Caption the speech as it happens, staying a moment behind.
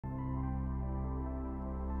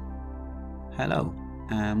Hello,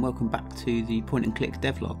 and welcome back to the Point and Click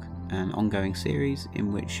Devlog, an ongoing series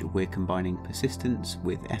in which we're combining persistence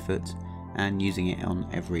with effort and using it on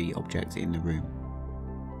every object in the room.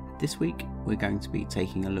 This week we're going to be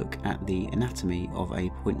taking a look at the anatomy of a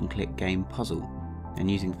point and click game puzzle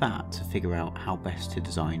and using that to figure out how best to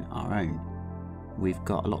design our own. We've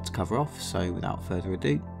got a lot to cover off, so without further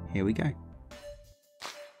ado, here we go.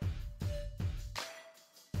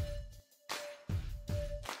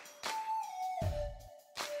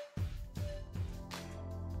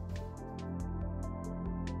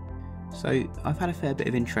 So I've had a fair bit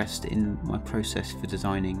of interest in my process for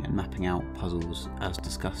designing and mapping out puzzles as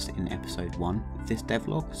discussed in episode 1 of this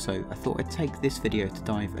devlog, so I thought I'd take this video to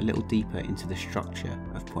dive a little deeper into the structure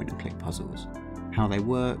of point and click puzzles, how they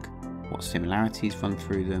work, what similarities run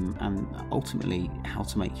through them, and ultimately how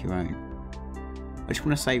to make your own. I just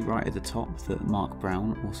want to say right at the top that Mark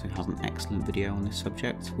Brown also has an excellent video on this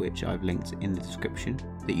subject, which I've linked in the description,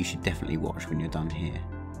 that you should definitely watch when you're done here.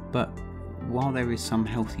 But while there is some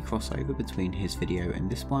healthy crossover between his video and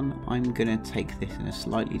this one, I'm going to take this in a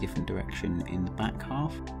slightly different direction in the back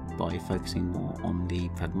half by focusing more on the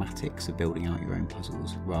pragmatics of building out your own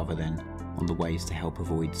puzzles rather than on the ways to help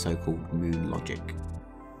avoid so-called moon logic.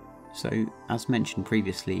 So, as mentioned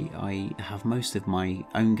previously, I have most of my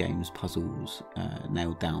own game's puzzles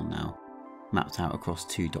nailed down now, mapped out across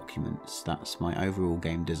 2 documents. That's my overall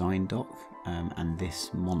game design doc and this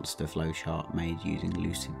monster flowchart made using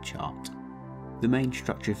Lucidchart. The main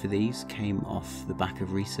structure for these came off the back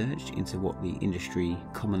of research into what the industry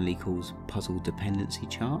commonly calls puzzle dependency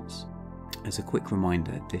charts. As a quick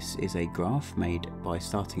reminder, this is a graph made by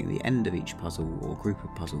starting at the end of each puzzle or group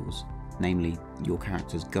of puzzles, namely your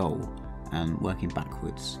character's goal, and working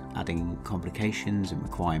backwards, adding complications and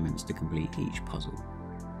requirements to complete each puzzle.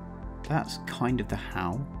 That's kind of the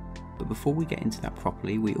how, but before we get into that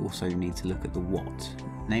properly, we also need to look at the what,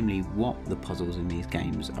 namely what the puzzles in these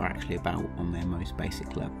games are actually about on their most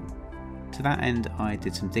basic level. To that end, I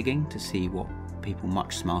did some digging to see what people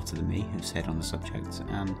much smarter than me have said on the subject,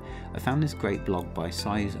 and I found this great blog by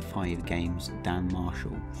Size 5 Games' Dan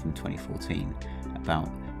Marshall from 2014 about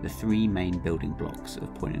the 3 main building blocks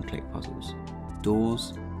of point and click puzzles: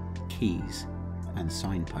 doors, keys, and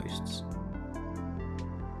signposts.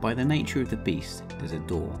 By the nature of the beast, there's a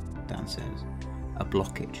door, Dan says, a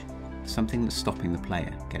blockage, something that's stopping the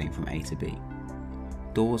player getting from A to B.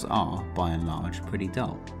 Doors are, by and large, pretty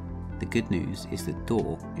dull. The good news is that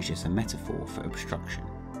door is just a metaphor for obstruction.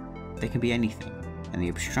 They can be anything, and the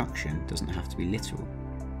obstruction doesn't have to be literal.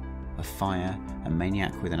 A fire, a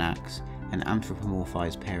maniac with an axe, an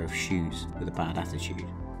anthropomorphized pair of shoes with a bad attitude.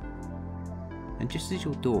 And just as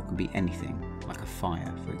your door can be anything, like a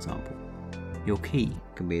fire for example, your key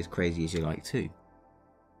can be as crazy as you like too.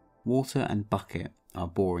 Water and bucket are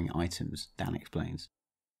boring items, Dan explains.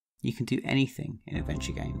 You can do anything in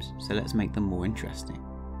adventure games, so let's make them more interesting.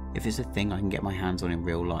 If it's a thing I can get my hands on in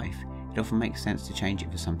real life, it often makes sense to change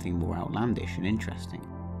it for something more outlandish and interesting.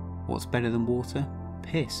 What's better than water?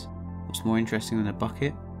 Piss. What's more interesting than a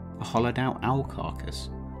bucket? A hollowed out owl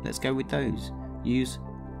carcass. Let's go with those. Use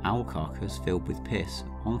owl carcass filled with piss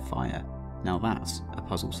on fire. Now that's a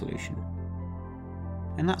puzzle solution.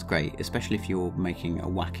 And that's great, especially if you're making a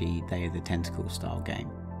wacky Day of the Tentacle style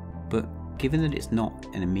game. But given that it's not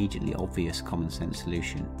an immediately obvious common sense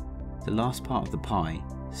solution, the last part of the pie,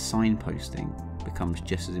 signposting, becomes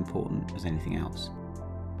just as important as anything else.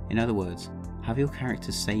 In other words, have your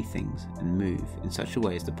characters say things and move in such a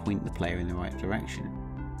way as to point the player in the right direction.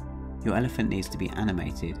 Your elephant needs to be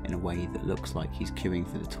animated in a way that looks like he's queuing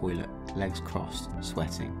for the toilet, legs crossed,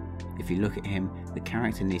 sweating. If you look at him, the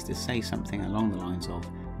character needs to say something along the lines of,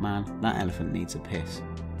 "Man, that elephant needs a piss.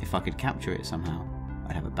 If I could capture it somehow,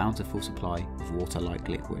 I'd have a bountiful supply of water-like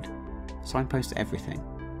liquid." Signpost everything,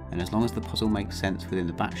 and as long as the puzzle makes sense within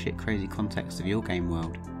the batshit crazy context of your game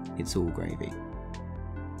world, it's all gravy.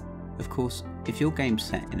 Of course, if your game's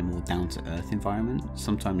set in a more down-to-earth environment,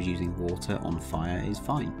 sometimes using water on fire is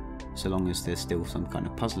fine, so long as there's still some kind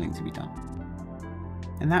of puzzling to be done.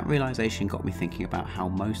 And that realisation got me thinking about how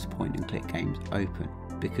most point and click games open,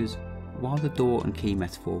 because while the door and key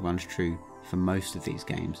metaphor runs true for most of these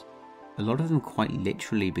games, a lot of them quite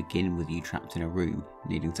literally begin with you trapped in a room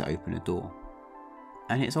needing to open a door.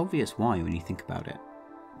 And it's obvious why when you think about it.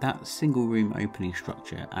 That single room opening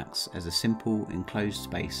structure acts as a simple enclosed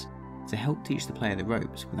space to help teach the player the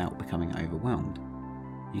ropes without becoming overwhelmed.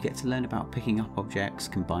 You get to learn about picking up objects,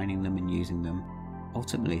 combining them and using them,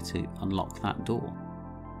 ultimately to unlock that door.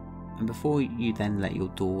 And before you then let your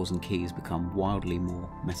doors and keys become wildly more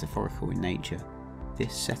metaphorical in nature,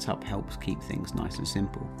 this setup helps keep things nice and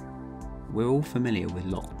simple. we're all familiar with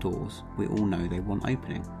locked doors, we all know they want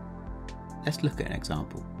opening. Let's look at an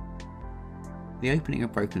example. The opening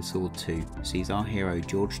of Broken Sword 2 sees our hero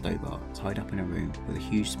George Stobart tied up in a room with a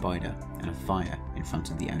huge spider and a fire in front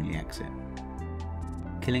of the only exit.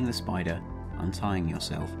 Killing the spider, untying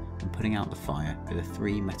yourself and putting out the fire are the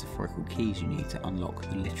 3 metaphorical keys you need to unlock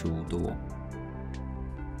the literal door.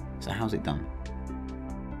 So how's it done?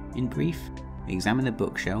 In brief, examine the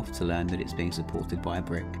bookshelf to learn that it's being supported by a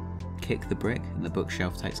brick. Kick the brick and the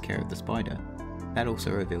bookshelf takes care of the spider. That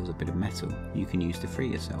also reveals a bit of metal you can use to free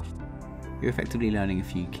yourself. You're effectively learning a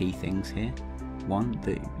few key things here. 1,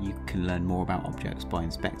 that you can learn more about objects by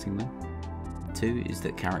inspecting them. 2 is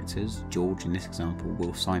that characters, George in this example,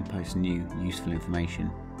 will signpost new, useful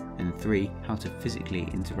information. And 3, how to physically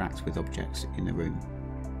interact with objects in the room.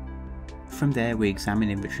 From there we examine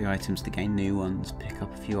inventory items to gain new ones, pick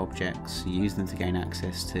up a few objects, use them to gain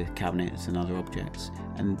access to cabinets and other objects,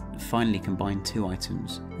 and finally combine 2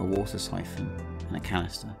 items, a water siphon and a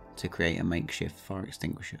canister, to create a makeshift fire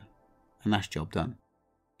extinguisher. And that's job done.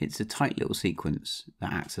 It's a tight little sequence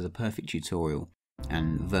that acts as a perfect tutorial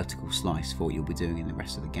and vertical slice for what you'll be doing in the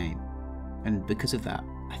rest of the game. And because of that,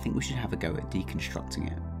 I think we should have a go at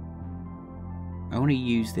deconstructing it. I want to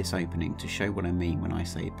use this opening to show what I mean when I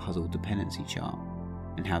say puzzle dependency chart,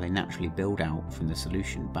 and how they naturally build out from the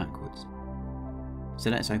solution backwards. So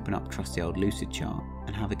let's open up trusty old Lucidchart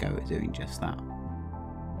and have a go at doing just that.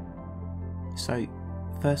 So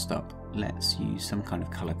first up, let's use some kind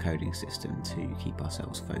of colour coding system to keep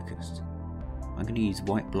ourselves focused. I'm going to use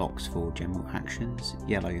white blocks for general actions,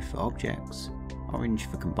 yellow for objects, orange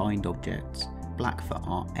for combined objects, black for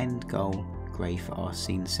our end goal, grey for our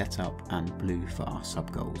scene setup, and blue for our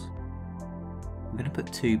sub-goals. I'm going to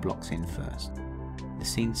put 2 blocks in first, the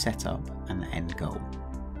scene setup and the end goal.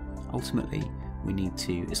 Ultimately, we need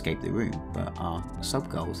to escape the room, but our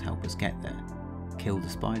sub-goals help us get there. Kill the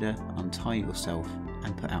spider, untie yourself,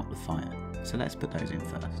 and put out the fire. So let's put those in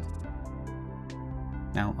first.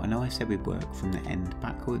 Now, I know I said we'd work from the end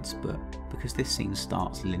backwards, but because this scene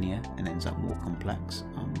starts linear and ends up more complex,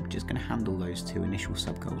 I'm just going to handle those 2 initial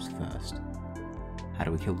sub-goals first. How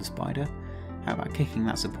do we kill the spider? How about kicking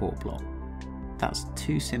that support block? That's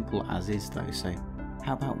too simple as is though, so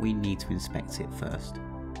how about we need to inspect it first?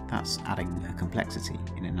 That's adding a complexity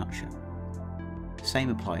in a nutshell. Same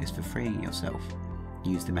applies for freeing yourself.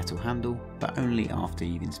 Use the metal handle, but only after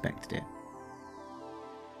you've inspected it.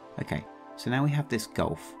 Okay, so now we have this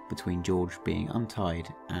gulf between George being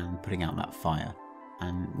untied and putting out that fire,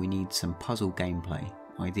 and we need some puzzle gameplay,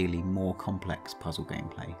 ideally more complex puzzle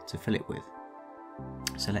gameplay, to fill it with.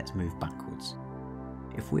 So let's move backwards.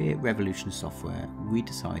 If we're Revolution Software, we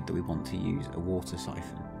decide that we want to use a water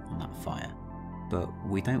siphon on that fire, but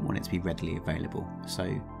we don't want it to be readily available,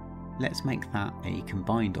 so let's make that a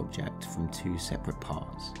combined object from 2 separate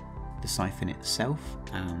parts, the siphon itself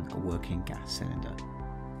and a working gas cylinder.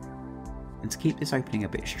 And to keep this opening a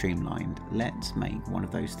bit streamlined, let's make one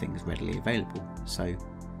of those things readily available, so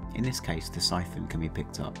in this case the siphon can be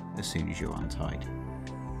picked up as soon as you're untied.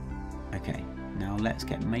 Okay, now let's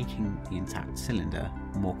get making the intact cylinder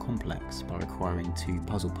more complex by requiring 2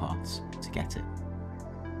 puzzle paths to get it.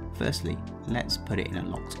 Firstly, let's put it in a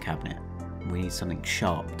locked cabinet. We need something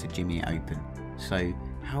sharp to jimmy it open, so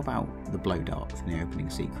how about the blow dart from the opening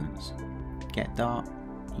sequence? Get dart,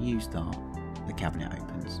 use dart, the cabinet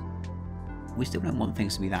opens. We still don't want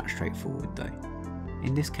things to be that straightforward though.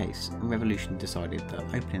 In this case, Revolution decided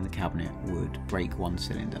that opening the cabinet would break one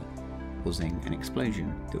cylinder, causing an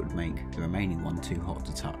explosion that would make the remaining one too hot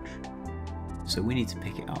to touch. So we need to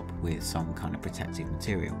pick it up with some kind of protective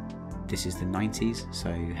material. This is the 90s,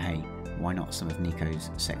 so hey, why not some of Nico's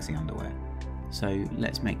sexy underwear? So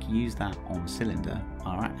let's make use that on cylinder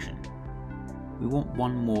our action. We want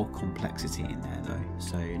one more complexity in there though,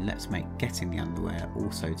 so let's make getting the underwear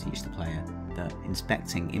also teach the player that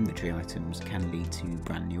inspecting inventory items can lead to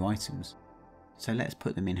brand new items. So let's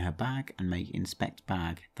put them in her bag and make inspect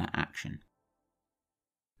bag that action.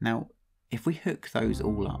 Now, if we hook those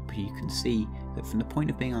all up, you can see that from the point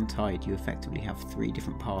of being untied, you effectively have 3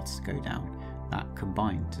 different paths to go down that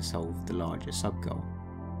combine to solve the larger sub-goal,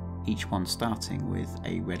 each one starting with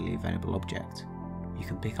a readily available object. You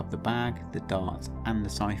can pick up the bag, the dart and the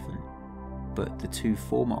siphon, but the 2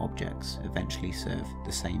 former objects eventually serve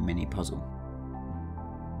the same mini puzzle.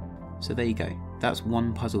 So there you go, that's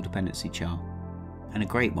one puzzle dependency chart, and a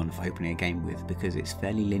great one for opening a game with because it's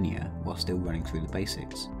fairly linear while still running through the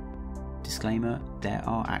basics. Disclaimer, there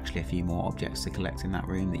are actually a few more objects to collect in that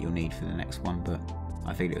room that you'll need for the next one, but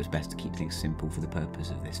I figured it was best to keep things simple for the purpose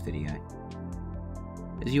of this video.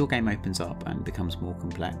 As your game opens up and becomes more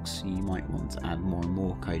complex, you might want to add more and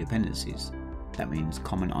more codependencies. That means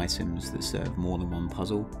common items that serve more than one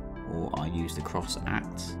puzzle, or are used across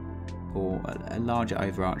acts, or a larger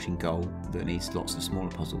overarching goal that needs lots of smaller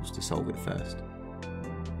puzzles to solve it first.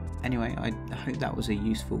 Anyway, I hope that was a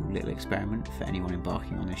useful little experiment for anyone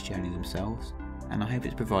embarking on this journey themselves, and I hope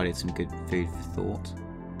it's provided some good food for thought.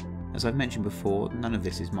 As I've mentioned before, none of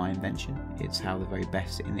this is my invention. It's how the very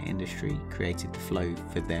best in the industry created the flow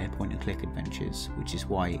for their point-and-click adventures, which is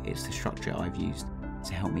why it's the structure I've used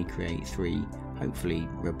to help me create 3, hopefully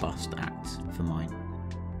robust acts for mine.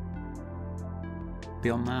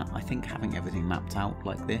 Beyond that, I think having everything mapped out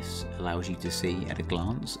like this allows you to see at a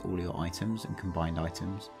glance all your items and combined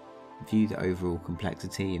items, view the overall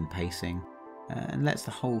complexity and pacing, and lets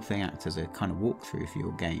the whole thing act as a kind of walkthrough for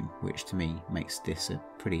your game, which to me makes this a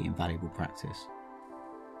pretty invaluable practice.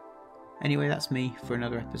 Anyway, that's me for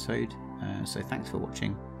another episode, so thanks for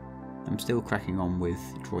watching. I'm still cracking on with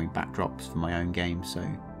drawing backdrops for my own game, so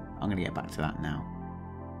I'm going to get back to that now.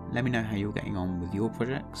 Let me know how you're getting on with your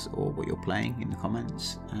projects or what you're playing in the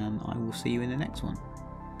comments, and I will see you in the next one.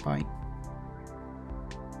 Bye.